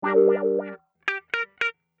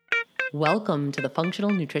Welcome to the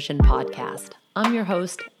Functional Nutrition Podcast. I'm your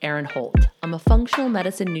host, Erin Holt. I'm a functional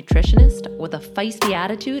medicine nutritionist with a feisty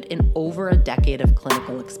attitude and over a decade of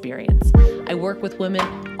clinical experience. I work with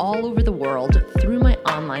women all over the world through my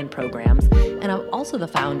online programs, and I'm also the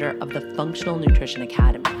founder of the Functional Nutrition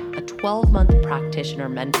Academy, a 12-month practitioner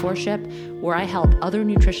mentorship where I help other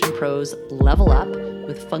nutrition pros level up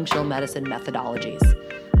with functional medicine methodologies.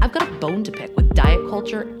 I've got a bone to pick with diet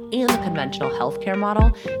culture and the conventional healthcare model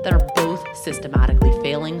that are both systematically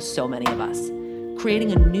failing so many of us.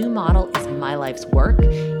 Creating a new model is my life's work,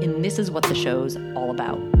 and this is what the show's all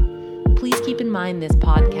about. Please keep in mind this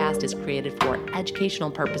podcast is created for educational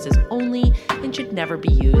purposes only and should never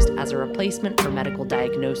be used as a replacement for medical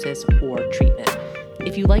diagnosis or treatment.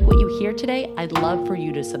 If you like what you hear today, I'd love for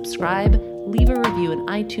you to subscribe, leave a review in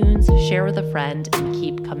iTunes, share with a friend, and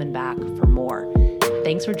keep coming back for more.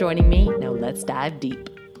 Thanks for joining me. Now let's dive deep.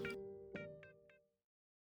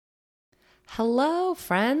 Hello,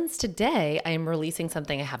 friends. Today I am releasing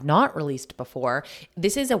something I have not released before.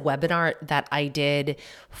 This is a webinar that I did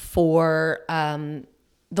for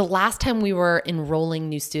the last time we were enrolling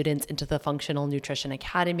new students into the Functional Nutrition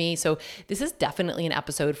Academy. So this is definitely an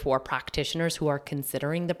episode for practitioners who are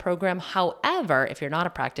considering the program. However, if you're not a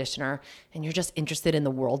practitioner and you're just interested in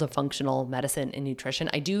the world of functional medicine and nutrition,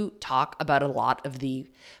 I do talk about a lot of the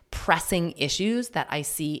pressing issues that I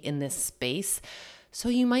see in this space. So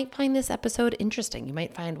you might find this episode interesting. You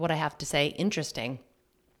might find what I have to say interesting.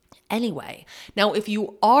 Anyway, now if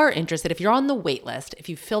you are interested, if you're on the wait list, if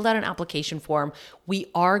you filled out an application form, we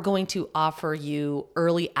are going to offer you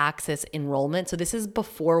early access enrollment. So this is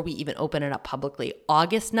before we even open it up publicly.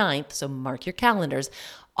 August 9th, so mark your calendars,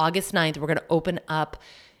 August 9th, we're going to open up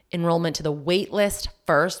enrollment to the wait list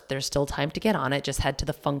first. There's still time to get on it. Just head to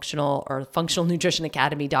the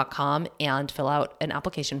functionalnutritionacademy.com and fill out an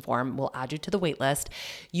application form. We'll add you to the wait list.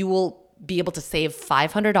 You will be able to save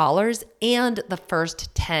 $500, and the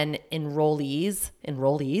first 10 enrollees,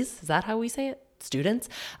 is that how we say it? Students,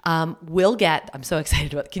 will get, I'm so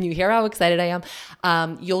excited about, can you hear how excited I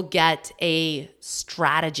am? You'll get a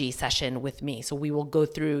strategy session with me. So we will go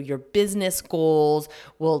through your business goals.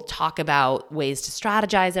 We'll talk about ways to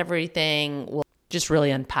strategize everything. We'll just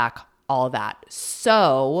really unpack all of that.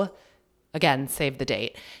 So again, save the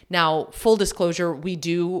date. Now, full disclosure, we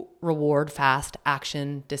do reward fast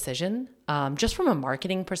action decision. Just from a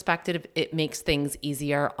marketing perspective, it makes things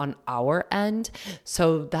easier on our end.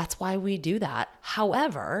 So that's why we do that.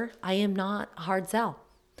 However, I am not a hard sell.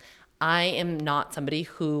 I am not somebody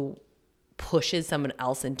who pushes someone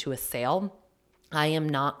else into a sale. I am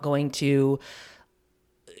not going to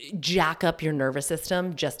jack up your nervous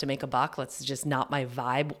system just to make a buck. That's just not my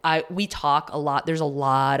vibe. We talk a lot. There's a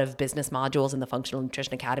lot of business modules in the Functional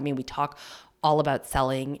Nutrition Academy. We talk all about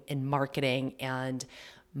selling and marketing and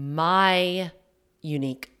my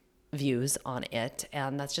unique views on it.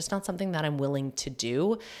 And that's just not something that I'm willing to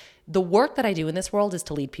do. The work that I do in this world is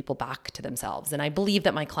to lead people back to themselves. And I believe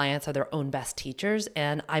that my clients are their own best teachers.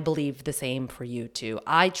 And I believe the same for you too.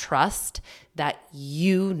 I trust that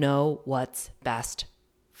you know what's best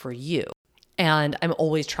for you. And I'm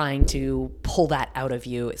always trying to pull that out of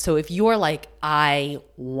you. So if you're like, I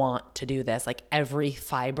want to do this, like every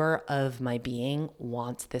fiber of my being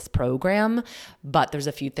wants this program, but there's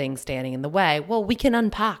a few things standing in the way, well, we can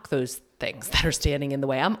unpack those things that are standing in the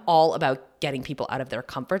way. I'm all about getting people out of their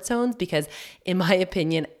comfort zones because, in my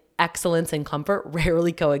opinion, excellence and comfort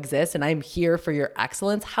rarely coexist, and I'm here for your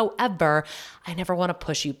excellence. However, I never want to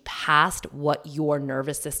push you past what your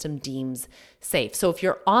nervous system deems safe. So if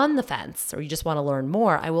you're on the fence or you just want to learn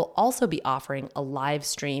more, I will also be offering a live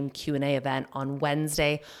stream Q&A event on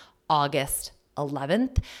Wednesday, August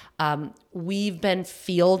 11th. We've been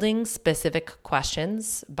fielding specific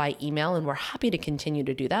questions by email, and we're happy to continue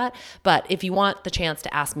to do that. But if you want the chance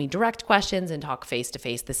to ask me direct questions and talk face to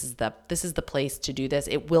face, this is the place to do this.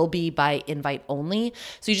 It will be by invite only,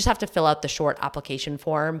 so you just have to fill out the short application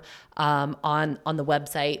form on the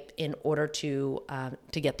website in order to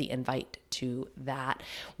get the invite to that.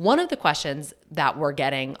 One of the questions that we're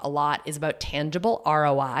getting a lot is about tangible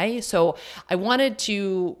ROI. So I wanted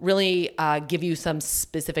to really give you some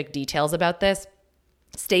specific details about this.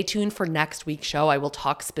 Stay tuned for next week's show. I will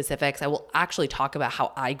talk specifics. I will actually talk about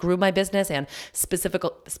how I grew my business and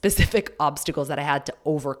specific obstacles that I had to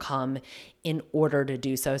overcome in order to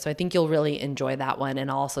do so. So I think you'll really enjoy that one.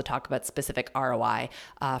 And I'll also talk about specific ROI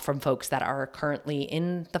from folks that are currently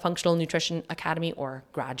in the Functional Nutrition Academy or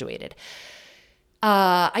graduated.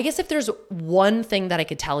 I guess if there's one thing that I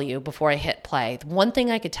could tell you before I hit play, one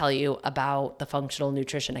thing I could tell you about the Functional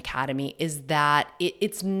Nutrition Academy is that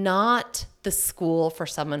it's not the school for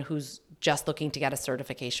someone who's just looking to get a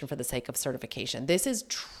certification for the sake of certification. This is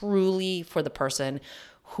truly for the person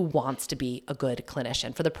who wants to be a good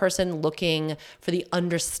clinician, for the person looking for the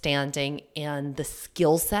understanding and the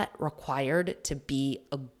skill set required to be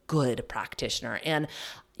a good practitioner. And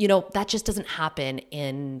that just doesn't happen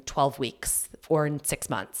in 12 weeks or in 6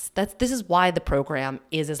 months. This is why the program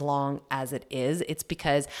is as long as it is. It's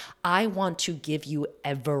because I want to give you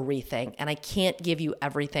everything, and I can't give you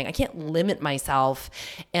everything. I can't limit myself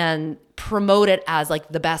and promote it as like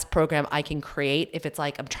the best program I can create if it's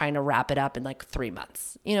like I'm trying to wrap it up in like 3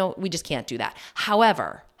 months. We just can't do that.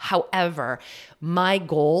 However, my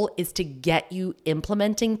goal is to get you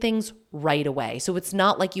implementing things right away. So it's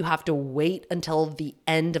not like you have to wait until the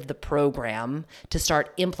end of the program to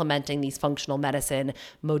start implementing these functional medicine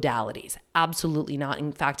modalities. Absolutely not.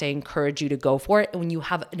 In fact, I encourage you to go for it. And when you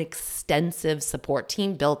have an extensive support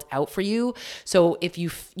team built out for you, so if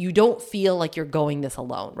you don't feel like you're going this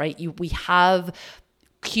alone, right? We have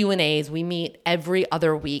Q&As. We meet every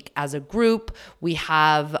other week as a group. We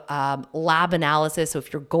have lab analysis. So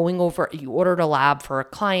if you ordered a lab for a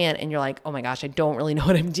client and you're like, oh my gosh, I don't really know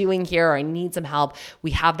what I'm doing here, or I need some help,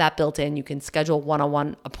 we have that built in. You can schedule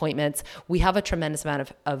one-on-one appointments. We have a tremendous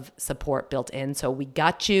amount of support built in. So we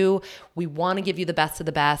got you. We want to give you the best of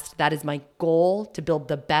the best. That is my goal, to build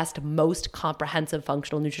the best, most comprehensive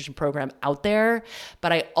functional nutrition program out there.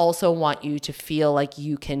 But I also want you to feel like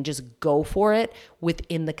you can just go for it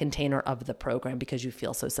within the container of the program because you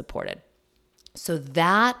feel so supported. So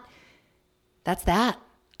that's that.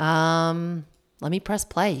 Let me press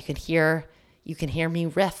play. You can hear me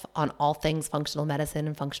riff on all things functional medicine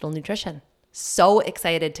and functional nutrition. So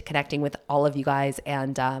excited to connecting with all of you guys.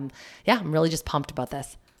 And I'm really just pumped about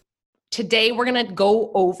this. Today, we're going to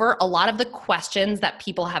go over a lot of the questions that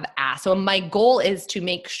people have asked. So my goal is to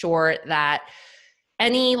make sure that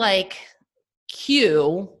any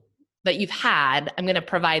cue that you've had, I'm going to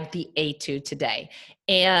provide the A to today.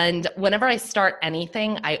 And whenever I start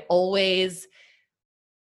anything, I always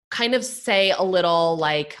kind of say a little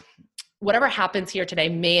whatever happens here today,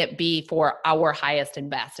 may it be for our highest and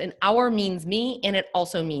best. And our means me, and it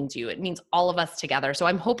also means you. It means all of us together. So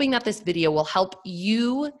I'm hoping that this video will help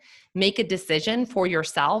you make a decision for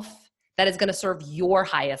yourself that is going to serve your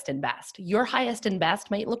highest and best. Your highest and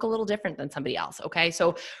best might look a little different than somebody else, okay?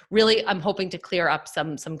 So really, I'm hoping to clear up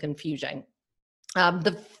some confusion.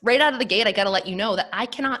 Right out of the gate, I got to let you know that I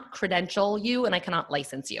cannot credential you and I cannot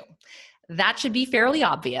license you. That should be fairly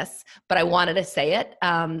obvious, but I wanted to say it.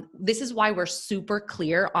 This is why we're super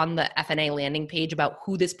clear on the FNA landing page about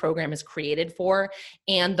who this program is created for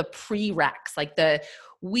and the prereqs,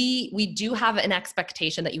 we do have an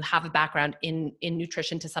expectation that you have a background in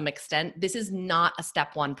nutrition to some extent. This is not a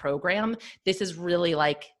step one program. This is really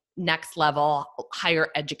next level higher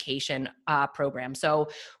education program. So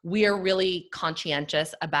we are really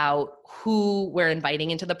conscientious about who we're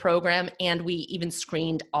inviting into the program, and we even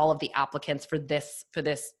screened all of the applicants for this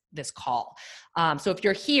call. So if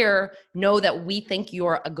you're here, know that we think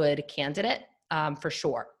you're a good candidate for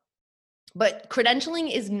sure. But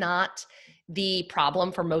credentialing is not the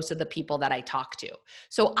problem for most of the people that I talk to.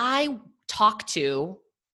 So I talk to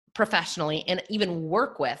professionally and even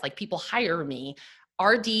work with, people hire me,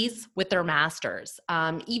 RDs with their masters,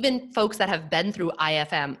 even folks that have been through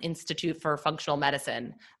IFM, Institute for Functional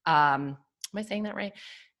Medicine. Am I saying that right?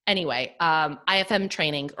 Anyway, IFM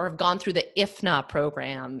training, or have gone through the IFNA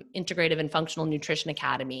program, Integrative and Functional Nutrition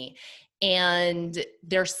Academy, and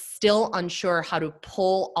they're still unsure how to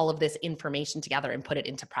pull all of this information together and put it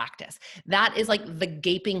into practice. That is the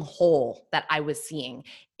gaping hole that I was seeing,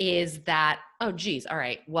 is that, oh geez, all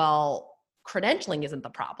right, well, credentialing isn't the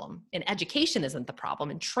problem, and education isn't the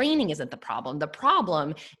problem, and training isn't the problem. The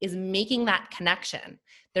problem is making that connection.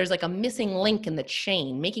 There's a missing link in the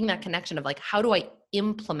chain, making that connection of how do I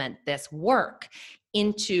implement this work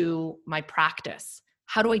into my practice?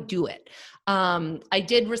 How do I do it?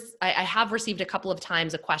 I have received a couple of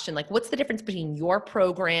times a question what's the difference between your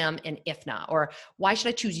program and IFNA? Or why should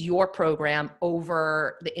I choose your program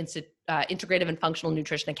over the Integrative and Functional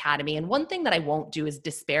Nutrition Academy? And one thing that I won't do is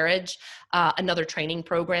disparage another training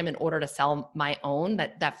program in order to sell my own.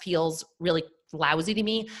 That feels really lousy to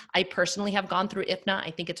me. I personally have gone through IFNA.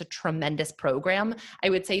 I think it's a tremendous program. I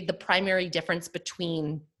would say the primary difference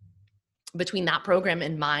between between that program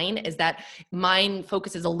and mine is that mine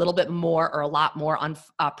focuses a little bit more or a lot more on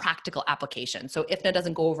practical application. So IFNA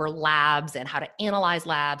doesn't go over labs and how to analyze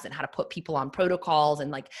labs and how to put people on protocols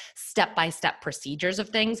and like step-by-step procedures of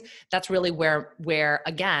things. That's really where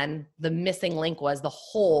again, the missing link was the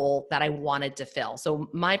hole that I wanted to fill. So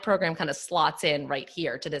my program kind of slots in right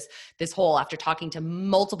here to this hole after talking to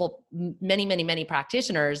many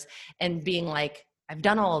practitioners and being like, I've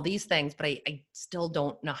done all of these things, but I still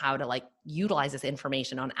don't know how to like utilize this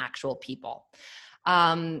information on actual people.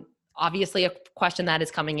 Obviously, a question that is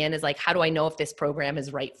coming in is like, how do I know if this program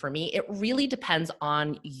is right for me? It really depends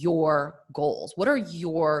on your goals. What are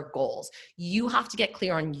your goals? You have to get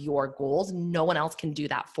clear on your goals. No one else can do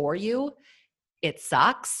that for you. It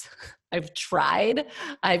sucks. I've tried.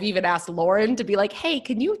 I've even asked Lauren to be like, hey,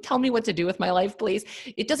 can you tell me what to do with my life, please?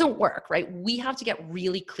 It doesn't work, right? We have to get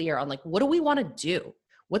really clear on like, what do we want to do?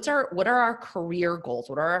 What are our career goals?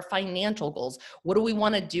 What are our financial goals? What do we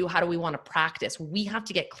want to do? How do we want to practice? We have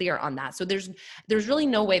to get clear on that. So there's really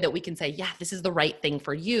no way that we can say, yeah, this is the right thing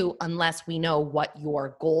for you unless we know what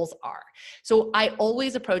your goals are. So I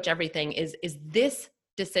always approach everything is this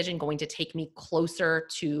decision going to take me closer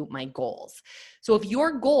to my goals? So if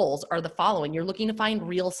your goals are the following, you're looking to find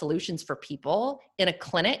real solutions for people in a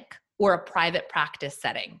clinic or a private practice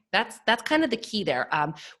setting. That's kind of the key there.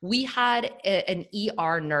 We had an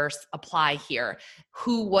ER nurse apply here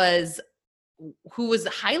who was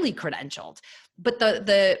highly credentialed, but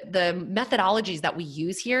the methodologies that we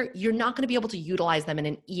use here, you're not going to be able to utilize them in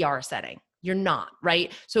an ER setting. You're not,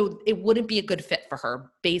 right? So it wouldn't be a good fit for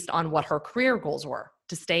her based on what her career goals were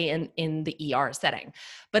to stay in the ER setting.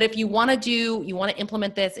 But if you want to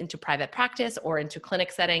implement this into private practice or into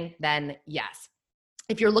clinic setting, then yes.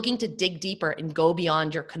 If you're looking to dig deeper and go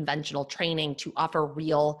beyond your conventional training to offer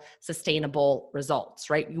real sustainable results,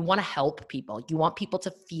 right? You want to help people. You want people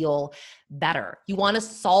to feel better. You want to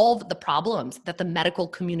solve the problems that the medical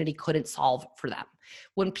community couldn't solve for them.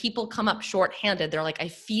 When people come up shorthanded, they're like, I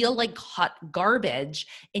feel like hot garbage,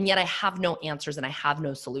 and yet I have no answers and I have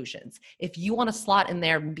no solutions. If you want to slot in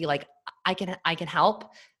there and be like, I can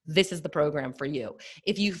help, this is the program for you.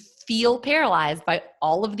 If you feel paralyzed by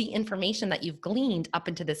all of the information that you've gleaned up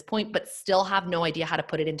until this point, but still have no idea how to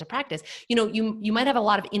put it into practice, you might have a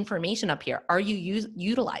lot of information up here. Are you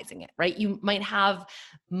utilizing it, right? You might have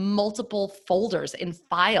multiple folders and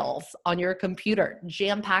files on your computer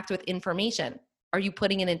jam-packed with information. Are you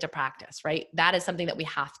putting it into practice, right? That is something that we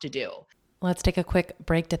have to do. Let's take a quick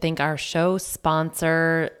break to thank our show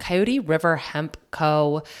sponsor, Coyote River Hemp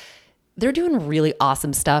Co. They're doing really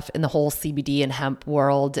awesome stuff in the whole CBD and hemp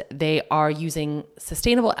world. They are using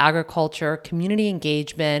sustainable agriculture, community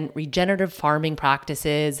engagement, regenerative farming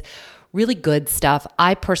practices, really good stuff.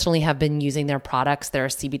 I personally have been using their products, their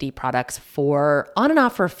CBD products, for on and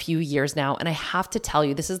off for a few years now. And I have to tell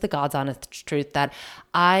you, this is the God's honest truth, that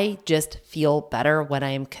I just feel better when I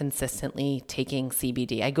am consistently taking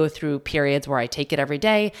CBD. I go through periods where I take it every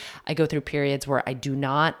day. I go through periods where I do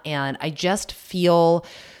not. And I just feel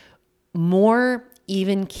more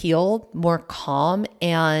even keeled, more calm.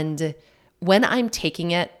 And when I'm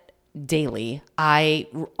taking it daily, I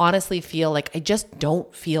honestly feel like I just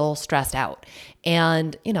don't feel stressed out.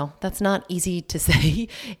 And, that's not easy to say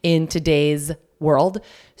in today's world.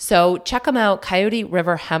 So check them out,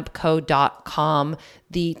 coyoteriverhempco.com.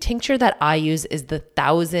 The tincture that I use is the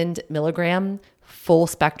 1,000 milligram full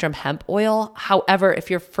spectrum hemp oil. However,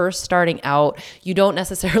 if you're first starting out, you don't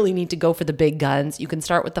necessarily need to go for the big guns. You can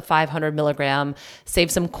start with the 500 milligram,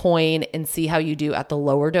 save some coin, and see how you do at the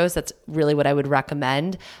lower dose. That's really what I would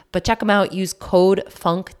recommend. But check them out. Use code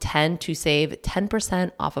FUNK10 to save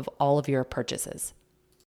 10% off of all of your purchases.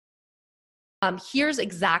 Here's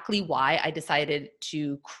exactly why I decided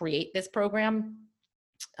to create this program.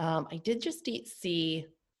 I did just see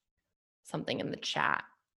something in the chat.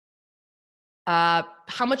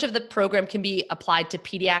 How much of the program can be applied to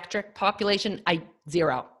pediatric population?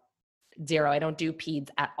 Zero. I don't do peds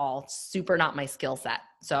at all. Super not my skill set.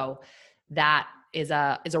 So that is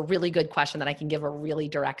a really good question that I can give a really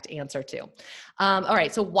direct answer to. All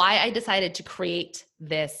right. So why I decided to create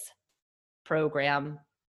this program.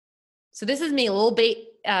 So this is me, a little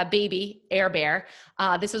baby Air Bear.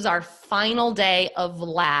 This was our final day of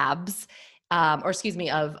labs,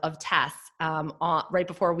 of tests. Right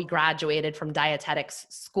before we graduated from dietetics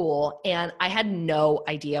school. And I had no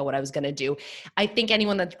idea what I was going to do. I think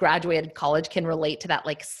anyone that's graduated college can relate to that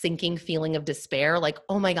like sinking feeling of despair. Like,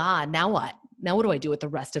 oh my God, now what? Now what do I do with the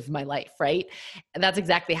rest of my life, right? And that's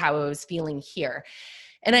exactly how I was feeling here.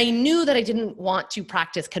 And I knew that I didn't want to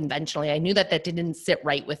practice conventionally. I knew that that didn't sit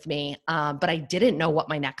right with me, but I didn't know what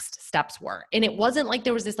my next steps were. And it wasn't like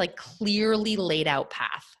there was this like clearly laid out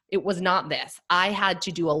path. It was not this. I had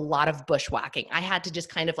to do a lot of bushwhacking. I had to just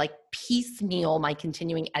kind of like piecemeal my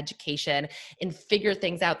continuing education and figure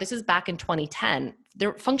things out. This is back in 2010.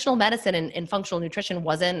 Functional medicine and functional nutrition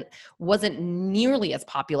wasn't nearly as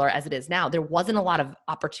popular as it is now. There wasn't a lot of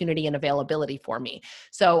opportunity and availability for me.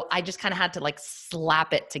 So I just kind of had to like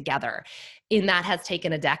slap it together. And that has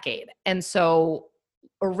taken a decade. And so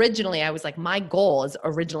originally I was like, my goal is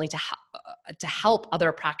originally to help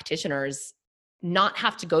other practitioners not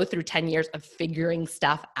have to go through 10 years of figuring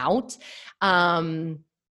stuff out.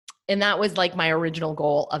 And that was like my original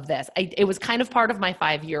goal of this. It was kind of part of my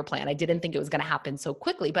 5-year plan. I didn't think it was going to happen so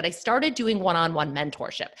quickly, but I started doing one-on-one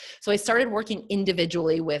mentorship. So I started working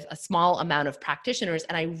individually with a small amount of practitioners,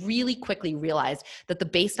 and I really quickly realized that the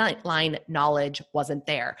baseline knowledge wasn't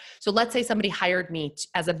there. So let's say somebody hired me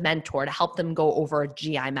as a mentor to help them go over a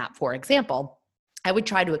GI map, for example. I would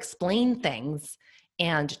try to explain things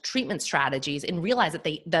and treatment strategies and realize that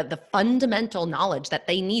the fundamental knowledge that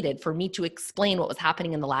they needed for me to explain what was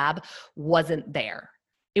happening in the lab wasn't there.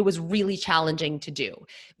 It was really challenging to do.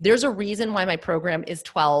 There's a reason why my program is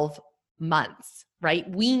 12 months, right?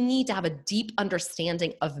 We need to have a deep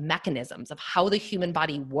understanding of mechanisms of how the human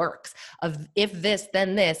body works, of if this,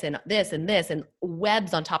 then this, and this, and this, and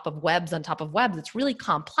webs on top of webs on top of webs. It's really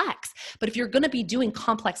complex. But if you're going to be doing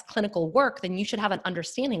complex clinical work, then you should have an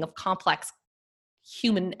understanding of complex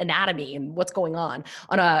human anatomy and what's going on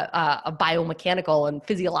a biomechanical and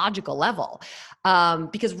physiological level.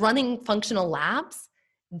 Because running functional labs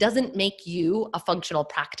doesn't make you a functional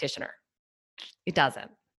practitioner. It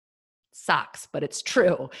doesn't. Sucks, but it's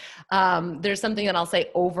true. There's something that I'll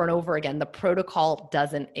say over and over again. The protocol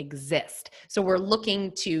doesn't exist. So we're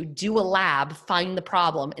looking to do a lab, find the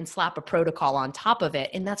problem, and slap a protocol on top of it.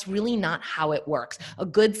 And that's really not how it works. A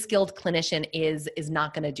good skilled clinician is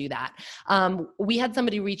not going to do that. We had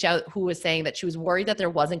somebody reach out who was saying that she was worried that there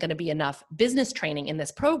wasn't going to be enough business training in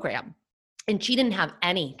this program. And she didn't have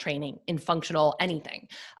any training in functional anything.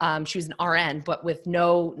 She was an RN, but with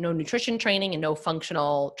no nutrition training and no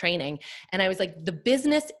functional training. And I was like, the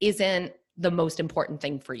business isn't the most important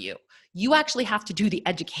thing for you. You actually have to do the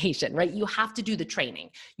education, right? You have to do the training.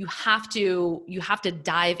 You have to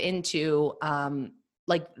dive into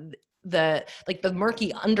like the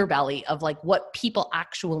murky underbelly of like what people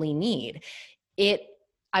actually need.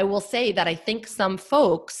 I will say that I think some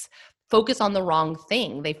folks focus on the wrong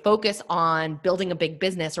thing. They focus on building a big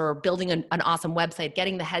business or building an awesome website,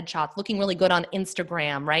 getting the headshots, looking really good on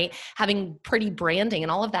Instagram, right? Having pretty branding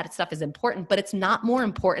and all of that stuff is important, but it's not more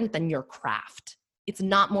important than your craft. It's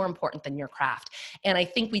not more important than your craft. And I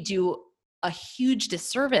think we do a huge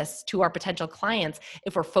disservice to our potential clients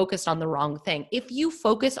if we're focused on the wrong thing. If you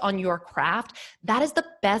focus on your craft, that is the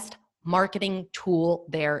best marketing tool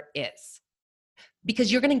there is.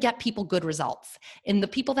 Because you're going to get people good results. And the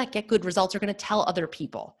people that get good results are going to tell other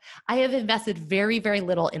people. I have invested very, very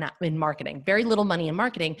little in marketing, very little money in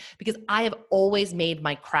marketing, because I have always made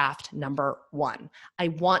my craft number one. I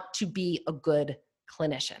want to be a good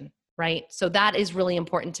clinician, right? So that is really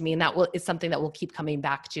important to me. And is something that we'll keep coming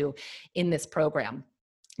back to in this program.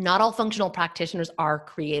 Not all functional practitioners are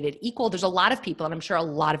created equal. There's a lot of people, and I'm sure a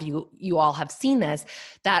lot of you all have seen this,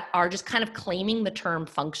 that are just kind of claiming the term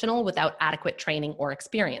functional without adequate training or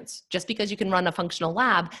experience. Just because you can run a functional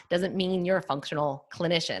lab doesn't mean you're a functional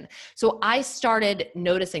clinician. So I started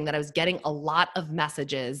noticing that I was getting a lot of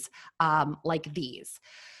messages like these.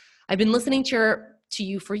 I've been listening to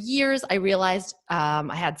you for years. I realized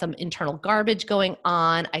I had some internal garbage going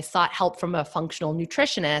on. I sought help from a functional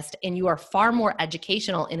nutritionist, and you are far more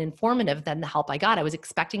educational and informative than the help I got. I was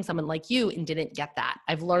expecting someone like you and didn't get that.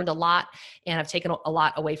 I've learned a lot, and I've taken a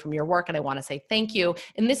lot away from your work, and I want to say thank you.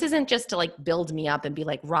 And this isn't just to like build me up and be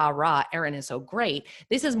like, rah, rah, Erin is so great.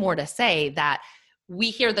 This is more to say that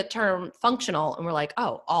we hear the term functional and we're like,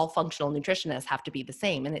 oh, all functional nutritionists have to be the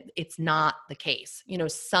same. And it's not the case. You know,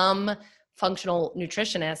 some functional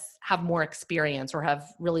nutritionists have more experience or have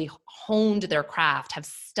really honed their craft, have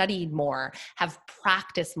studied more, have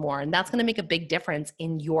practiced more. And that's going to make a big difference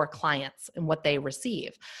in your clients and what they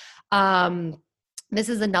receive. This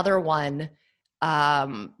is another one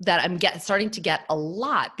that I'm starting to get a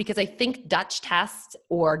lot, because I think Dutch tests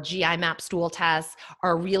or GI map stool tests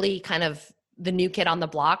are really kind of the new kid on the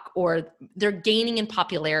block, or they're gaining in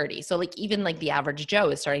popularity. So like even like the average Joe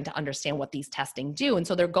is starting to understand what these testing do. And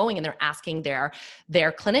so they're going and they're asking their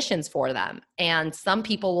clinicians for them. And some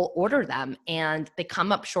people will order them and they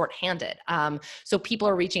come up shorthanded. So people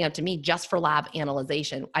are reaching out to me just for lab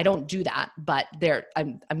analyzation. I don't do that, but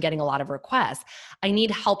I'm getting a lot of requests. I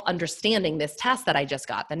need help understanding this test that I just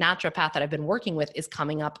got. The naturopath that I've been working with is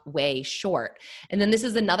coming up way short. And then this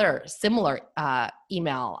is another similar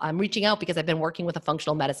email. I'm reaching out because I've been working with a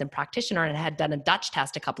functional medicine practitioner and had done a Dutch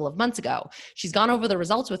test a couple of months ago. She's gone over the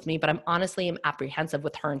results with me, but I'm honestly apprehensive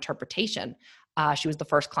with her interpretation. She was the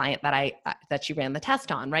first client that she ran the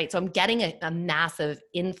test on, right? So I'm getting a massive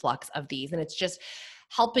influx of these, and it's just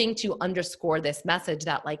helping to underscore this message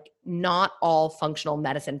that like not all functional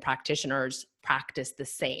medicine practitioners practice the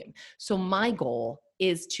same. So my goal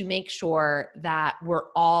is to make sure that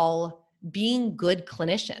we're all being good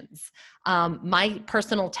clinicians. My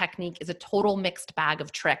personal technique is a total mixed bag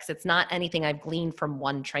of tricks. It's not anything I've gleaned from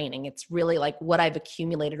one training. It's really like what I've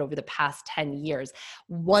accumulated over the past 10 years.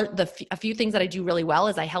 A few things that I do really well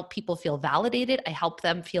is I help people feel validated. I help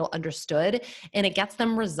them feel understood, and it gets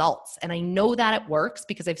them results. And I know that it works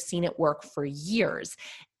because I've seen it work for years.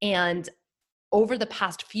 And over the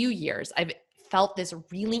past few years, I've felt this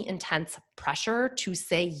really intense pressure to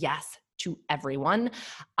say yes to everyone.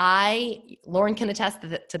 Lauren can attest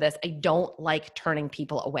to this. I don't like turning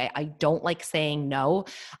people away. I don't like saying no.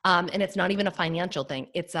 And it's not even a financial thing.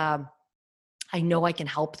 It's I know I can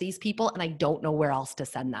help these people and I don't know where else to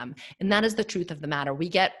send them. And that is the truth of the matter. We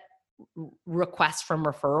get requests from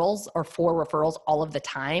referrals or for referrals all of the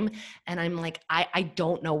time. And I'm like, I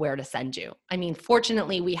don't know where to send you. I mean,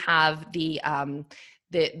 fortunately we have the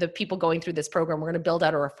people going through this program. We're going to build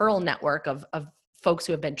out a referral network of folks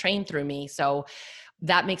who have been trained through me. So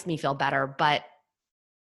that makes me feel better. But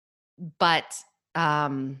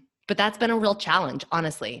that's been a real challenge,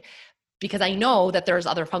 honestly, because I know that there's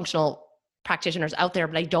other functional practitioners out there,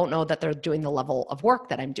 but I don't know that they're doing the level of work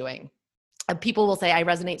that I'm doing. And people will say, I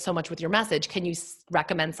resonate so much with your message. Can you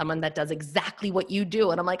recommend someone that does exactly what you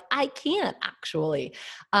do? And I'm like, I can't actually.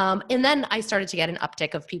 And then I started to get an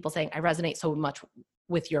uptick of people saying, I resonate so much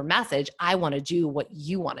with your message. I want to do what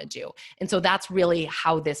you want to do. And so that's really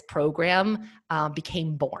how this program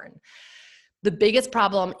became born. The biggest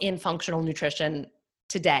problem in functional nutrition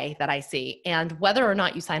today that I see, and whether or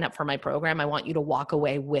not you sign up for my program, I want you to walk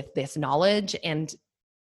away with this knowledge and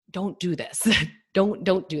don't do this.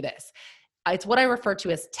 Don't do this. It's what I refer to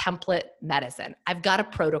as template medicine. I've got a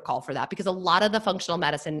protocol for that because a lot of the functional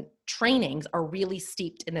medicine trainings are really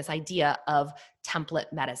steeped in this idea of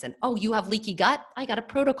template medicine. Oh, you have leaky gut? I got a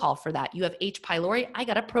protocol for that. You have H. pylori? I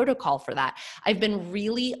got a protocol for that. I've been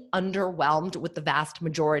really underwhelmed with the vast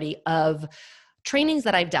majority of trainings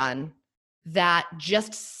that I've done that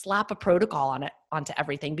just slap a protocol onto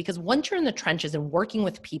everything. Because once you're in the trenches and working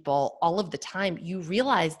with people all of the time, you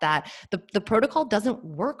realize that the protocol doesn't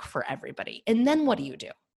work for everybody. And then what do you do?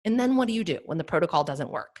 And then what do you do when the protocol doesn't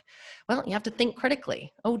work? Well, you have to think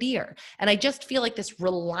critically. Oh dear. And I just feel like this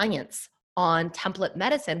reliance on template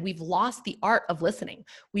medicine, we've lost the art of listening.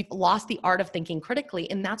 We've lost the art of thinking critically.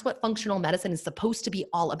 And that's what functional medicine is supposed to be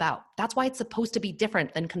all about. That's why it's supposed to be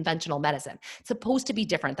different than conventional medicine. It's supposed to be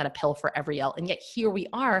different than a pill for every ill. And yet here we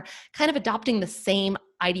are kind of adopting the same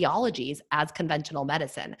ideologies as conventional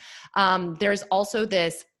medicine. There's also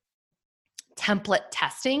this template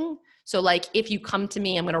testing. So like if you come to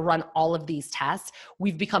me, I'm going to run all of these tests.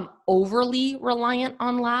 We've become overly reliant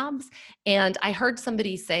on labs. And I heard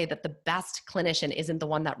somebody say that the best clinician isn't the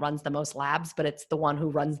one that runs the most labs, but it's the one who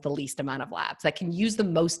runs the least amount of labs, that can use the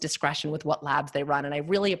most discretion with what labs they run. And I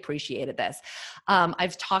really appreciated this.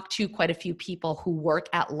 I've talked to quite a few people who work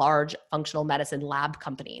at large functional medicine lab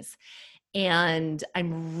companies. And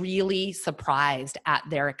I'm really surprised at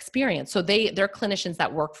their experience. So they're clinicians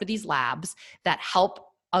that work for these labs that help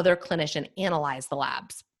other clinician analyze the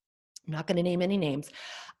labs. I'm not going to name any names.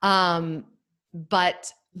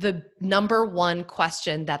 But the number one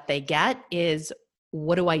question that they get is,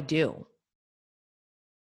 what do I do?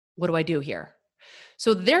 What do I do here?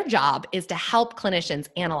 So their job is to help clinicians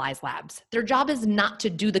analyze labs. Their job is not to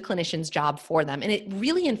do the clinician's job for them. And it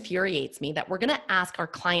really infuriates me that we're going to ask our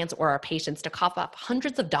clients or our patients to cough up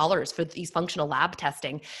hundreds of dollars for these functional lab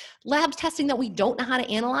testing that we don't know how to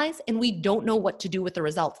analyze and we don't know what to do with the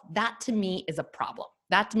results. That to me is a problem.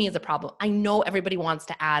 I know everybody wants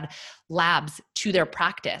to add labs to their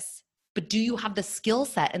practice, but do you have the skill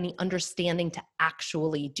set and the understanding to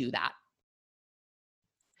actually do that?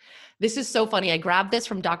 This is so funny. I grabbed this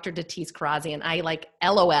from Dr. Datis Karazi and I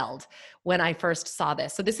LOL'd when I first saw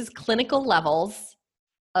this. So this is clinical levels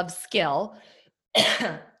of skill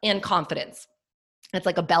and confidence. It's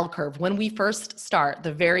like a bell curve. When we first start,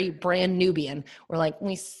 the very brand newbie, we're like,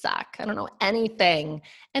 we suck. I don't know anything.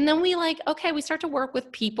 And then we like, okay, we start to work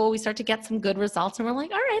with people. We start to get some good results. And we're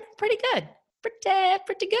like, all right, pretty good.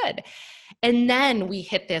 Pretty good. And then we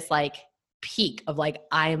hit this like peak of like,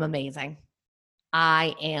 I am amazing.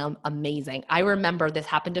 I am amazing. I remember this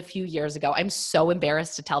happened a few years ago. I'm so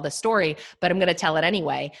embarrassed to tell this story, but I'm going to tell it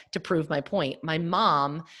anyway to prove my point. My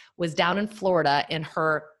mom was down in Florida and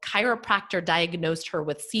her chiropractor diagnosed her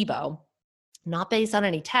with SIBO, not based on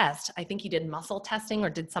any test. I think he did muscle testing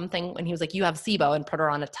or did something when he was like, you have SIBO, and put her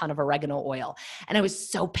on a ton of oregano oil. And I was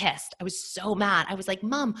so pissed. I was so mad. I was like,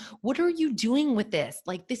 Mom, what are you doing with this?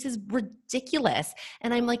 Like, this is ridiculous.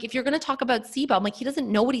 And I'm like, if you're going to talk about SIBO, I'm like, he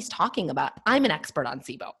doesn't know what he's talking about. I'm an expert on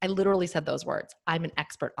SIBO. I literally said those words. I'm an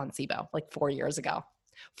expert on SIBO like 4 years ago.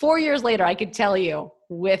 4 years later, I could tell you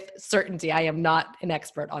with certainty I am not an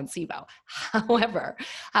expert on SIBO.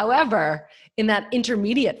 However, in that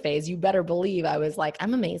intermediate phase, you better believe I was like,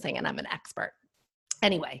 I'm amazing and I'm an expert.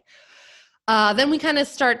 Anyway, then we kind of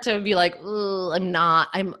start to be like, I'm not,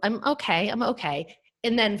 I'm okay.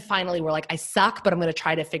 And then finally we're like, I suck, but I'm going to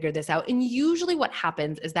try to figure this out. And usually what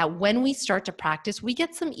happens is that when we start to practice, we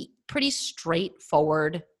get some pretty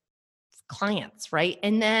straightforward clients, right?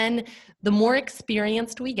 And then the more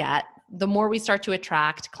experienced we get, the more we start to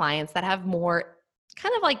attract clients that have more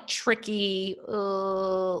kind of like tricky,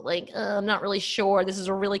 I'm not really sure. This is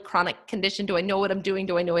a really chronic condition. Do I know what I'm doing?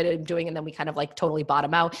 Do I know what I'm doing? And then we kind of like totally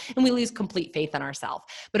bottom out and we lose complete faith in ourselves.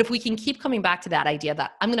 But if we can keep coming back to that idea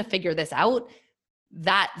that I'm going to figure this out,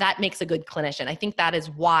 that makes a good clinician. I think that is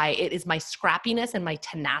why it is my scrappiness and my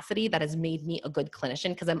tenacity that has made me a good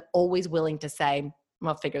clinician, because I'm always willing to say, I'm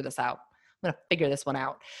going to figure this out. I'm going to figure this one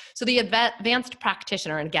out. So the advanced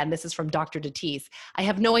practitioner, and again, this is from Dr. Datis, I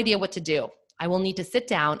have no idea what to do. I will need to sit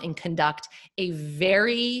down and conduct a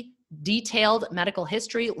very detailed medical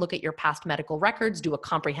history, look at your past medical records, do a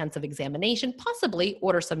comprehensive examination, possibly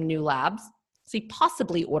order some new labs,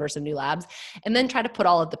 and then try to put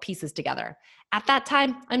all of the pieces together. At that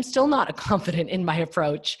time, I'm still not confident in my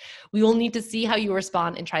approach. We will need to see how you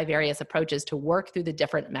respond and try various approaches to work through the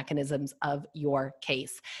different mechanisms of your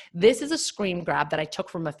case. This is a screen grab that I took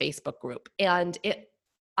from a Facebook group, and it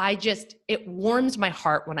warmed my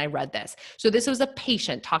heart when I read this. So this was a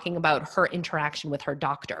patient talking about her interaction with her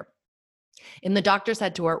doctor. And the doctor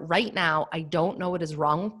said to her, right now, I don't know what is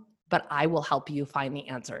wrong, but I will help you find the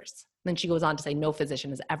answers. Then she goes on to say, no physician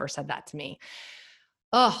has ever said that to me.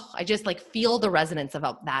 Oh, I just like feel the resonance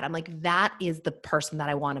about that. I'm like, that is the person that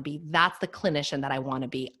I want to be. That's the clinician that I want to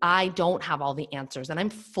be. I don't have all the answers, and I'm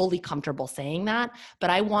fully comfortable saying that, but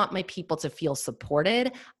I want my people to feel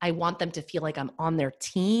supported. I want them to feel like I'm on their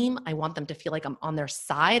team. I want them to feel like I'm on their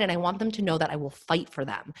side, and I want them to know that I will fight for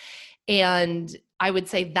them. And I would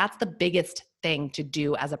say that's the biggest thing to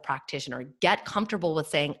do as a practitioner. Get comfortable with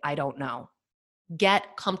saying, I don't know.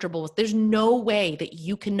 Get comfortable with, there's no way that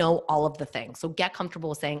you can know all of the things. So get comfortable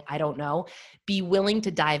with saying, I don't know. Be willing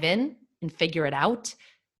to dive in and figure it out.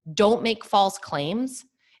 Don't make false claims.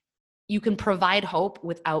 You can provide hope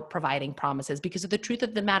without providing promises, because the truth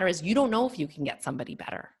of the matter is you don't know if you can get somebody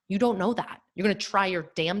better. You don't know that. You're going to try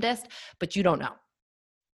your damnedest, but you don't know.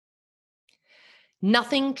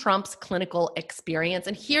 Nothing trumps clinical experience.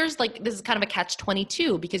 And here's like, this is kind of a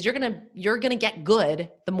catch-22, because you're going to get good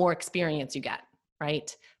the more experience you get.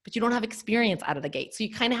 Right? But you don't have experience out of the gate. So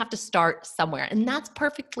you kind of have to start somewhere, and that's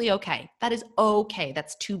perfectly okay. That is okay.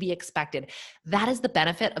 That's to be expected. That is the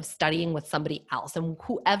benefit of studying with somebody else. And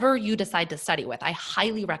whoever you decide to study with, I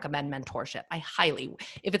highly recommend mentorship.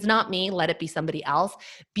 If it's not me, let it be somebody else.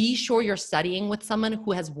 Be sure you're studying with someone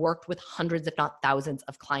who has worked with hundreds, if not thousands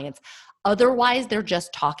of clients. Otherwise, they're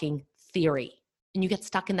just talking theory, and you get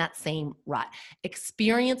stuck in that same rut.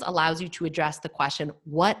 Experience allows you to address the question,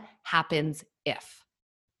 what happens if?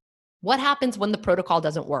 What happens when the protocol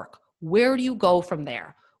doesn't work? Where do you go from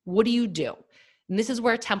there? What do you do? And this is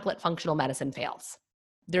where template functional medicine fails.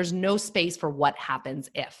 There's no space for what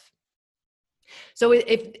happens if. So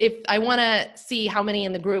if I want to see how many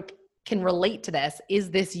in the group can relate to this,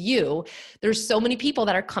 is this you? There's so many people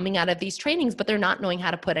that are coming out of these trainings, but they're not knowing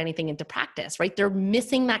how to put anything into practice, right? They're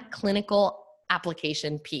missing that clinical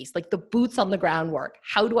application piece, like the boots on the ground work.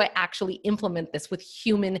 How do I actually implement this with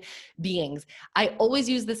human beings? I always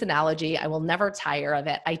use this analogy. I will never tire of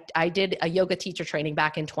it. I did a yoga teacher training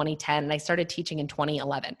back in 2010, and I started teaching in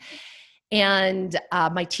 2011. And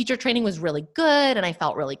my teacher training was really good, and I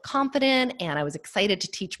felt really confident, and I was excited to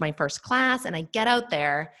teach my first class. And I get out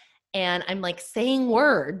there and I'm like saying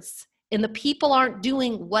words, and the people aren't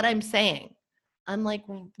doing what I'm saying. I'm like,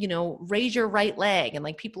 raise your right leg. And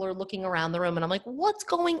like people are looking around the room and I'm like, what's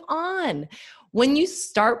going on? When you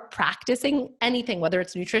start practicing anything, whether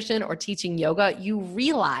it's nutrition or teaching yoga, you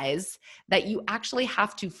realize that you actually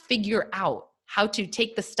have to figure out how to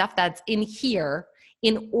take the stuff that's in here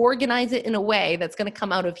and organize it in a way that's going to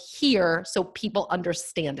come out of here so people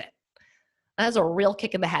understand it. That's a real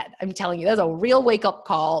kick in the head. I'm telling you, that's a real wake up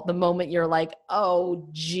call the moment you're like, oh,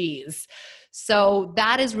 geez. So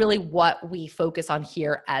that is really what we focus on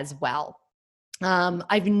here as well.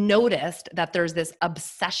 I've noticed that there's this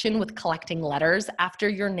obsession with collecting letters after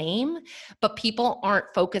your name, but people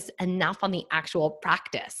aren't focused enough on the actual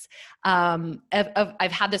practice.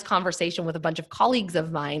 I've had this conversation with a bunch of colleagues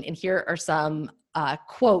of mine, and here are some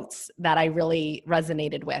quotes that I really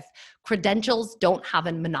resonated with. Credentials don't have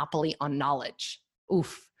a monopoly on knowledge.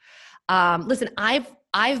 Oof. Listen,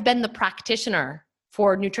 I've been the practitioner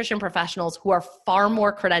for nutrition professionals who are far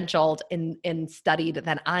more credentialed and studied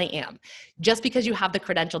than I am. Just because you have the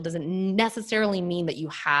credential doesn't necessarily mean that you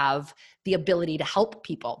have the ability to help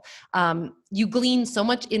people. You glean so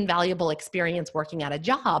much invaluable experience working at a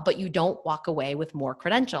job, but you don't walk away with more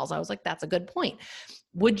credentials. I was like, that's a good point.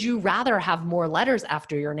 Would you rather have more letters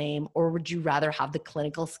after your name, or would you rather have the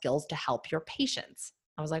clinical skills to help your patients?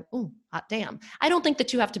 I was like, oh, hot damn. I don't think the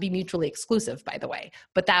two have to be mutually exclusive, by the way,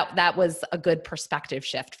 but that was a good perspective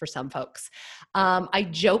shift for some folks. I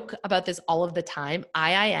joke about this all of the time.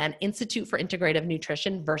 IIN, Institute for Integrative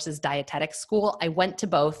Nutrition versus Dietetics School. I went to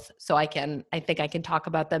both, so I think I can talk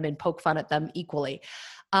about them and poke fun at them equally.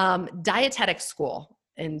 Dietetics School,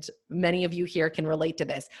 and many of you here can relate to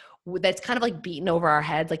this, that's kind of like beaten over our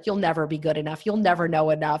heads. Like, you'll never be good enough. You'll never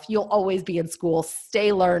know enough. You'll always be in school.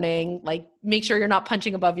 Stay learning. Like, make sure you're not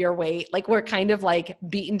punching above your weight. Like, we're kind of like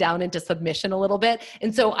beaten down into submission a little bit.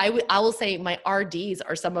 And so I will say my RDs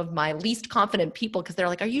are some of my least confident people, because they're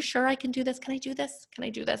like, are you sure I can do this? Can I do this? Can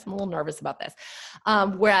I do this? I'm a little nervous about this.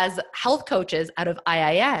 Whereas health coaches out of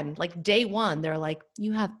IIN, like day one, they're like,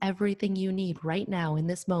 you have everything you need right now in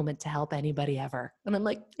this moment to help anybody ever. And I'm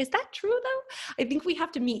like, is that true though? I think we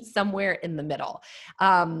have to meet somewhere in the middle.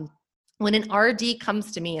 When an RD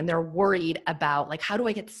comes to me and they're worried about like, how do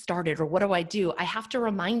I get started or what do I do? I have to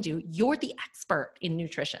remind you, you're the expert in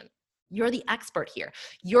nutrition. You're the expert here.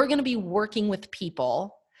 You're going to be working with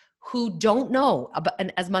people who don't know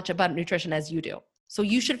as much about nutrition as you do. So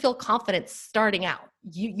you should feel confident starting out.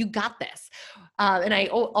 You got this. And I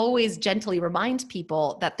always gently remind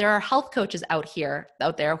people that there are health coaches out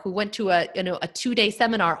there who went to a 2-day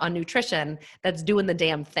seminar on nutrition that's doing the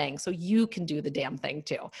damn thing. So you can do the damn thing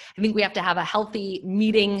too. I think we have to have a healthy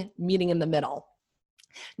meeting in the middle.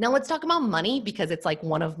 Now let's talk about money, because it's like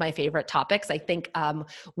one of my favorite topics. I think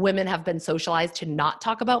women have been socialized to not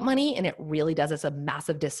talk about money, and it really does us a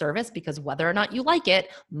massive disservice, because whether or not you like it,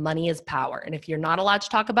 money is power. And if you're not allowed to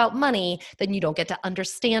talk about money, then you don't get to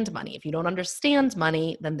understand money. If you don't understand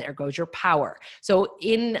money, then there goes your power. So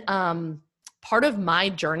in part of my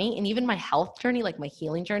journey, and even my health journey, like my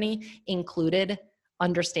healing journey, included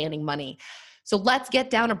understanding money. So let's get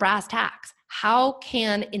down to brass tacks. How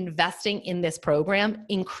can investing in this program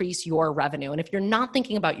increase your revenue? And if you're not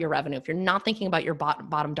thinking about your revenue, if you're not thinking about your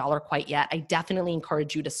bottom dollar quite yet, I definitely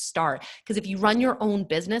encourage you to start. Because if you run your own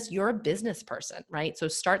business, you're a business person, right? So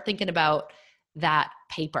start thinking about that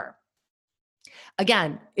paper.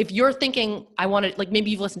 Again, if you're thinking, I want to, like,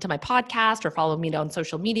 maybe you've listened to my podcast or followed me on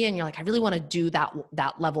social media and you're like, I really want to do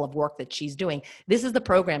that level of work that she's doing. This is the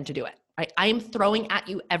program to do it. Right? I am throwing at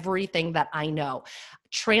you everything that I know.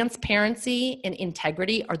 Transparency and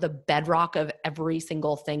integrity are the bedrock of every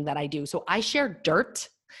single thing that I do. So I share dirt.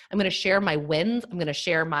 I'm going to share my wins. I'm going to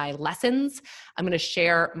share my lessons. I'm going to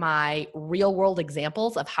share my real world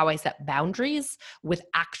examples of how I set boundaries with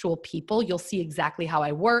actual people. You'll see exactly how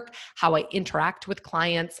I work, how I interact with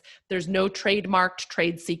clients. There's no trademarked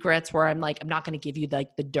trade secrets where I'm like, I'm not going to give you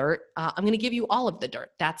the dirt. I'm going to give you all of the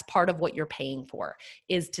dirt. That's part of what you're paying for,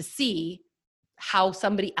 is to see how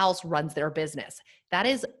somebody else runs their business. That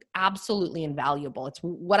is absolutely invaluable. It's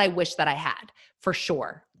what I wish that I had, for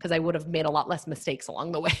sure, because I would have made a lot less mistakes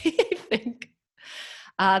along the way, I think.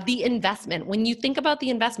 The investment, when you think about the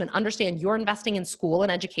investment, understand you're investing in school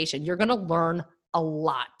and education. You're going to learn a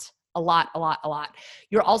lot.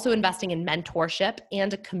 You're also investing in mentorship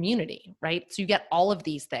and a community, right? So you get all of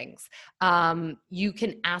these things. You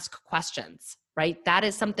can ask questions, right? That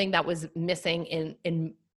is something that was missing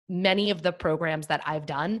in many of the programs that I've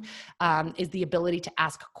done, is the ability to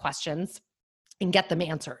ask questions and get them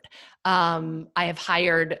answered. I have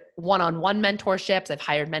hired one-on-one mentorships. I've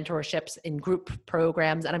hired mentorships in group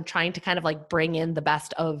programs, and I'm trying to kind of like bring in the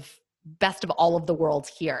best of all of the worlds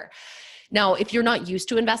here. Now, if you're not used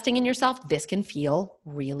to investing in yourself, this can feel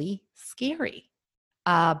really scary.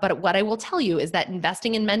 But what I will tell you is that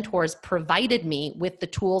investing in mentors provided me with the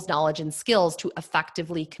tools, knowledge, and skills to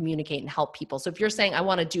effectively communicate and help people. So if you're saying, I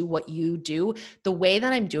want to do what you do, the way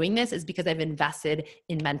that I'm doing this is because I've invested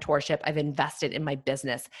in mentorship. I've invested in my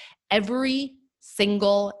business. Every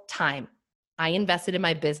single time I invested in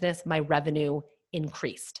my business, my revenue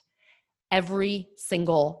increased. Every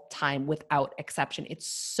single time without exception. It's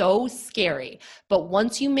so scary. But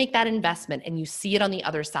once you make that investment and you see it on the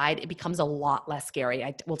other side, it becomes a lot less scary.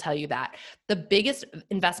 I will tell you that. The biggest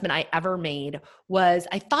investment I ever made was,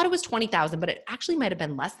 I thought it was 20,000, but it actually might have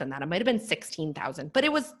been less than that. It might have been 16,000, but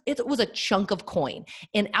it was a chunk of coin.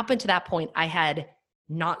 And up until that point, I had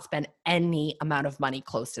not spent any amount of money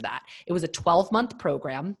close to that. It was a 12-month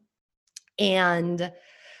program. And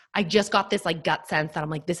I just got this like gut sense that I'm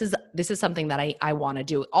like, this is something that I want to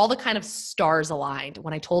do. All the kind of stars aligned.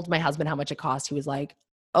 When I told my husband how much it cost, he was like,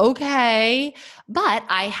 okay. But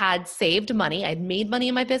I had saved money. I had made money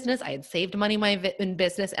in my business. I had saved money in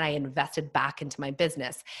business, and I invested back into my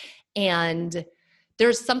business. And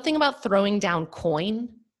there's something about throwing down coin.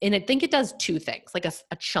 And I think it does two things, like a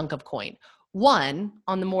chunk of coin. One,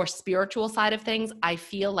 on the more spiritual side of things, I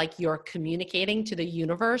feel like you're communicating to the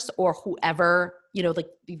universe or whoever, like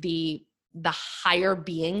the higher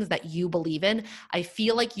beings that you believe in. I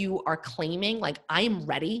feel like you are claiming, like, I'm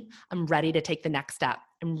ready to take the next step.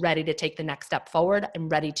 I'm ready to take the next step forward. I'm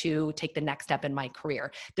ready to take the next step in my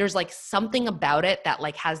career. There's like something about it that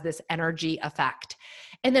like has this energy effect.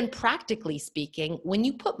 And then practically speaking, when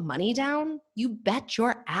you put money down, you bet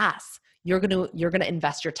your ass you're going to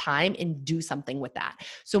invest your time and do something with that.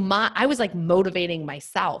 So I was like motivating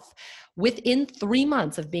myself. Within 3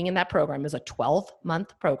 months of being in that program, it was a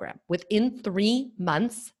 12-month program. Within 3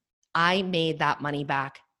 months, I made that money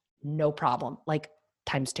back, no problem, like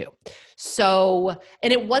times 2. So,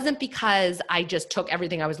 and it wasn't because I just took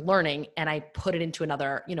everything I was learning and I put it into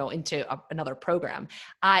another, another program.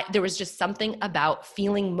 There was just something about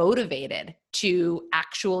feeling motivated to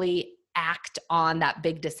actually act on that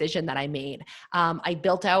big decision that I made. I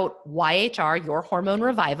built out YHR, Your Hormone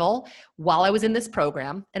Revival, while I was in this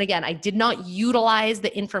program. And again, I did not utilize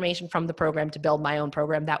the information from the program to build my own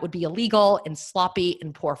program. That would be illegal and sloppy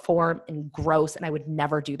and poor form and gross, and I would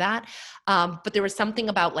never do that. But there was something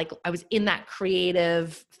about like, I was in that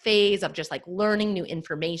creative phase of just like learning new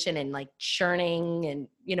information and like churning and,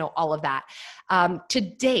 all of that. To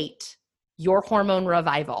date, Your Hormone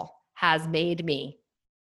Revival has made me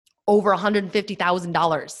over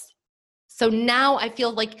 $150,000. So now I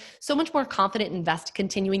feel like so much more confident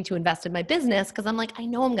continuing to invest in my business because I'm like, I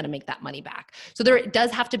know I'm going to make that money back. So there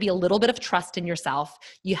does have to be a little bit of trust in yourself.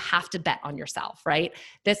 You have to bet on yourself, right?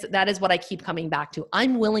 That is what I keep coming back to.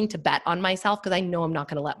 I'm willing to bet on myself because I know I'm not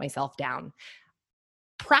going to let myself down.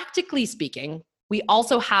 Practically speaking, we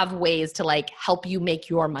also have ways to like help you make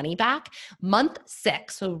your money back. Month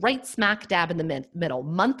 6, so right smack dab in the middle,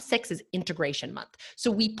 month 6 is integration month.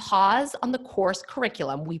 So we pause on the course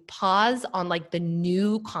curriculum, we pause on like the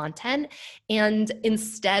new content, and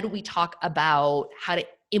instead we talk about how to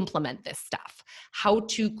implement this stuff, how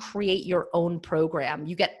to create your own program.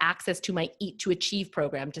 You get access to my Eat to Achieve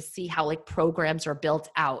program to see how like programs are built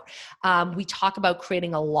out. We talk about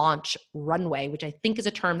creating a launch runway, which I think is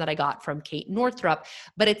a term that I got from Kate Northrup,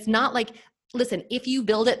 but it's not like, listen, if you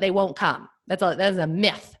build it, they won't come. That is a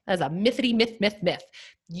myth. That's a mythity myth.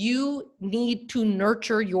 You need to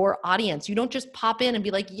nurture your audience. You don't just pop in and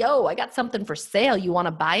be like, yo, I got something for sale. You want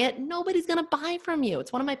to buy it? Nobody's going to buy from you.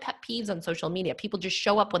 It's one of my pet peeves on social media. People just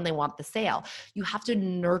show up when they want the sale. You have to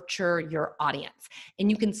nurture your audience. And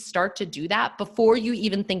you can start to do that before you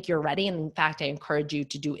even think you're ready. And in fact, I encourage you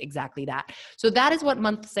to do exactly that. So that is what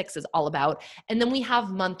month 6 is all about. And then we have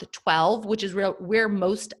month 12, which is where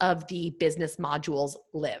most of the business modules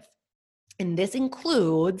live. And this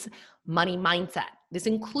includes money mindset. This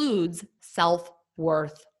includes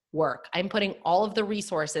self-worth work. I'm putting all of the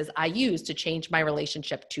resources I use to change my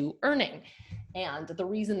relationship to earning. And the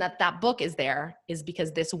reason that book is there is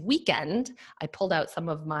because this weekend, I pulled out some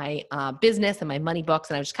of my business and my money books,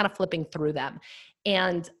 and I was just kind of flipping through them.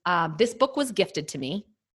 And this book was gifted to me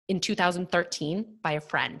in 2013 by a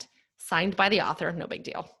friend, signed by the author. No big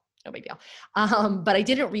deal. But I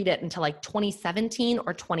didn't read it until like 2017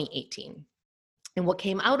 or 2018. And what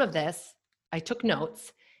came out of this, I took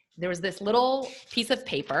notes. There was this little piece of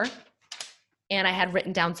paper, and I had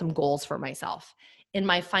written down some goals for myself. In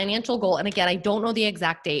my financial goal, and again, I don't know the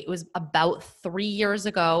exact date. It was about 3 years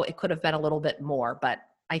ago. It could have been a little bit more, but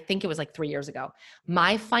I think it was like 3 years ago.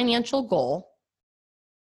 My financial goal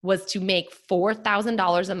was to make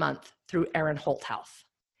 $4,000 a month through Erin Holt Health.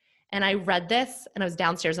 And I read this and I was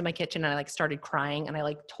downstairs in my kitchen and I like started crying and I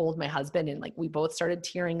like told my husband and like we both started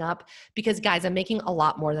tearing up because guys, I'm making a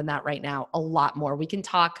lot more than that right now, a lot more. We can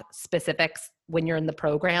talk specifics when you're in the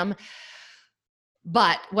program.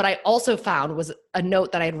 But what I also found was a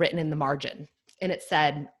note that I had written in the margin and it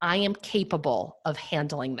said, I am capable of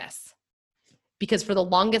handling this. Because for the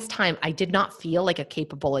longest time, I did not feel like a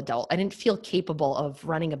capable adult. I didn't feel capable of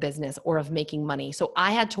running a business or of making money. So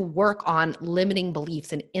I had to work on limiting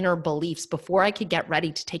beliefs and inner beliefs before I could get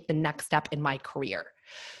ready to take the next step in my career.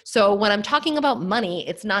 So when I'm talking about money,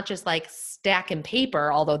 it's not just like stacking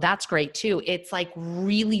paper, although that's great too. It's like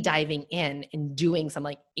really diving in and doing some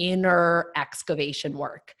like inner excavation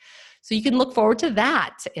work. So you can look forward to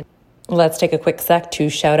that. Let's take a quick sec to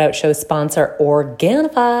shout out show sponsor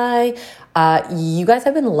Organifi. You guys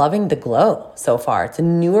have been loving the Glow so far. It's a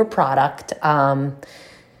newer product,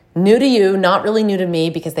 new to you, not really new to me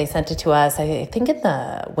because they sent it to us, I think in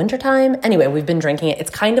the wintertime. Anyway, we've been drinking it. It's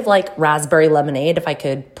kind of like raspberry lemonade, if I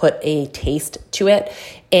could put a taste to it.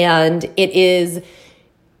 And it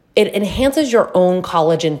enhances your own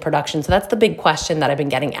collagen production. So that's the big question that I've been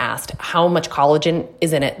getting asked. How much collagen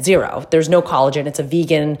is in it? 0. There's no collagen. It's a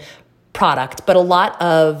vegan product, but a lot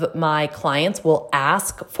of my clients will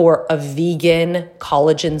ask for a vegan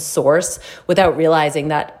collagen source without realizing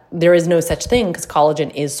that there is no such thing because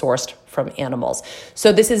collagen is sourced from animals.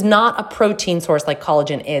 So this is not a protein source like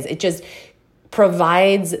collagen is. It just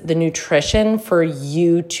provides the nutrition for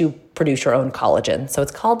you to produce your own collagen. So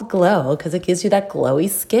it's called Glow because it gives you that glowy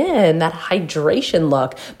skin, that hydration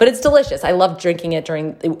look, but it's delicious. I love drinking it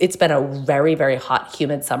it's been a very, very hot,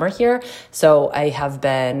 humid summer here. So I have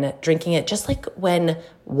been drinking it just like when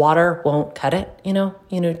water won't cut it, you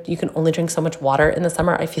can only drink so much water in the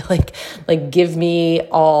summer. I feel like give me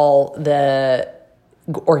all the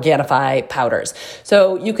Organifi powders.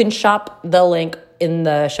 So you can shop the link in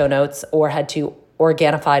the show notes or head to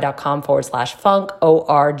Organifi.com/funk,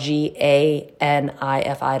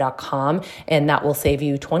 ORGANIFI.com, and that will save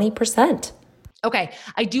you 20%. Okay,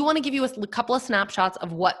 I do want to give you a couple of snapshots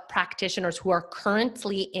of what practitioners who are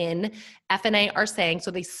currently in FNA are saying.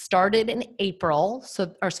 So they started in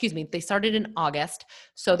they started in August.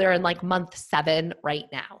 So they're in like month 7 right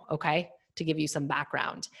now, okay, to give you some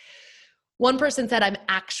background. One person said, I'm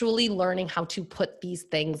actually learning how to put these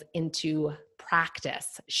things into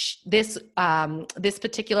practice. This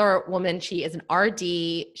particular woman, she is an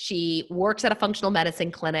RD. She works at a functional medicine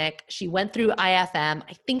clinic. She went through IFM.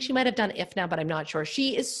 I think she might have done IFNA, but I'm not sure.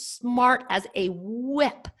 She is smart as a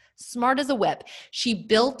whip. Smart as a whip. She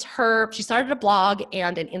started a blog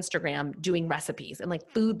and an Instagram doing recipes and like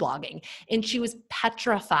food blogging. And she was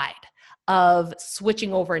petrified of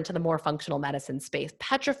switching over into the more functional medicine space,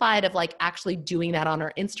 petrified of like actually doing that on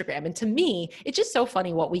her Instagram. And to me, it's just so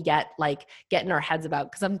funny what we get in our heads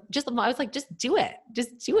about. Cause I was like, just do it.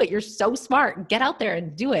 You're so smart. Get out there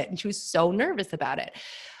and do it. And she was so nervous about it.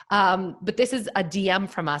 But this is a DM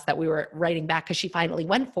from us that we were writing back because she finally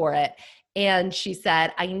went for it. And she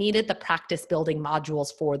said, I needed the practice building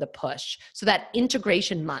modules for the push. So that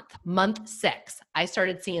integration month 6, I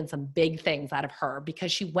started seeing some big things out of her because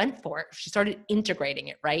she went for it. She started integrating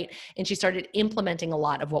it, right? And she started implementing a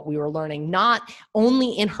lot of what we were learning, not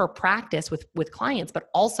only in her practice with clients, but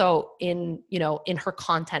also in her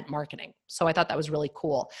content marketing. So I thought that was really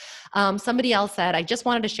cool. Somebody else said, I just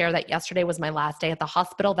wanted to share that yesterday was my last day at the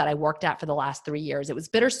hospital that I worked at for the last 3 years. It was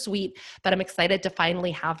bittersweet, but I'm excited to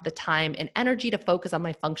finally have the time and energy to focus on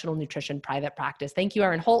my functional nutrition private practice. Thank you,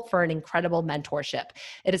 Erin Holt, for an incredible mentorship.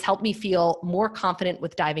 It has helped me feel more confident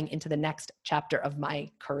with diving into the next chapter of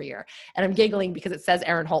my career. And I'm giggling because it says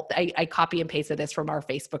Erin Holt. I copy and pasted this from our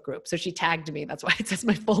Facebook group. So she tagged me. That's why it says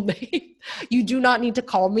my full name. You do not need to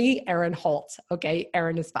call me Erin Holt. Okay.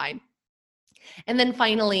 Erin is fine. And then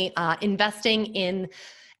finally, investing in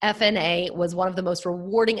FNA was one of the most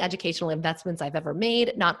rewarding educational investments I've ever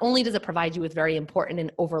made. Not only does it provide you with very important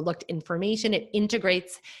and overlooked information, it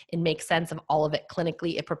integrates and makes sense of all of it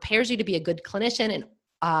clinically. It prepares you to be a good clinician and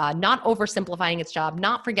not oversimplifying its job,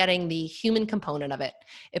 not forgetting the human component of it.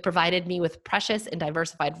 It provided me with precious and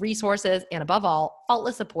diversified resources, and above all,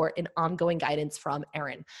 faultless support and ongoing guidance from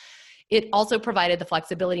Erin. It also provided the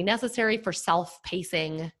flexibility necessary for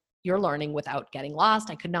self-pacing your learning without getting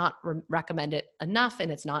lost. I could not recommend it enough,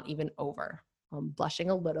 and it's not even over. I'm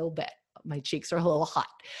blushing a little bit. My cheeks are a little hot.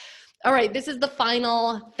 All right, this is the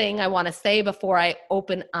final thing I want to say before I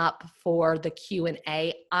open up for the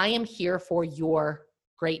Q&A. I am here for your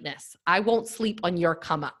greatness. I won't sleep on your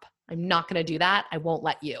come up. I'm not going to do that. I won't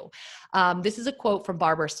let you. This is a quote from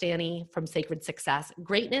Barbara Stanny from Sacred Success.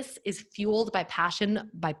 Greatness is fueled by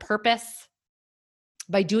passion, by purpose,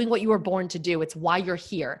 by doing what you were born to do. It's why you're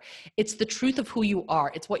here. It's the truth of who you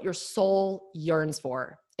are. It's what your soul yearns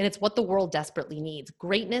for. And it's what the world desperately needs.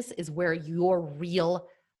 Greatness is where your real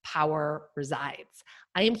power resides.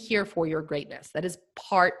 I am here for your greatness. That is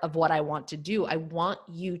part of what I want to do. I want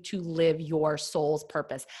you to live your soul's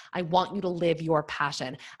purpose. I want you to live your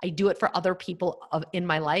passion. I do it for other people in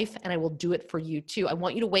my life, and I will do it for you too. I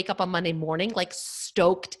want you to wake up on Monday morning like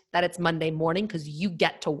stoked that it's Monday morning, because you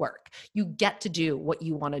get to work. You get to do what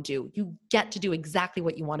you want to do. You get to do exactly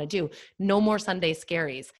what you want to do. No more Sunday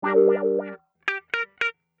scaries.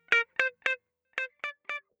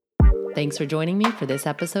 Thanks for joining me for this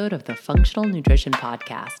episode of the Functional Nutrition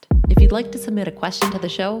Podcast. If you'd like to submit a question to the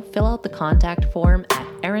show, fill out the contact form at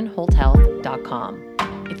erinholthealth.com.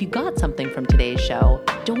 If you got something from today's show,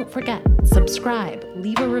 don't forget, subscribe,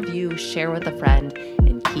 leave a review, share with a friend,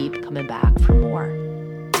 and keep coming back for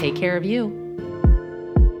more. Take care of you.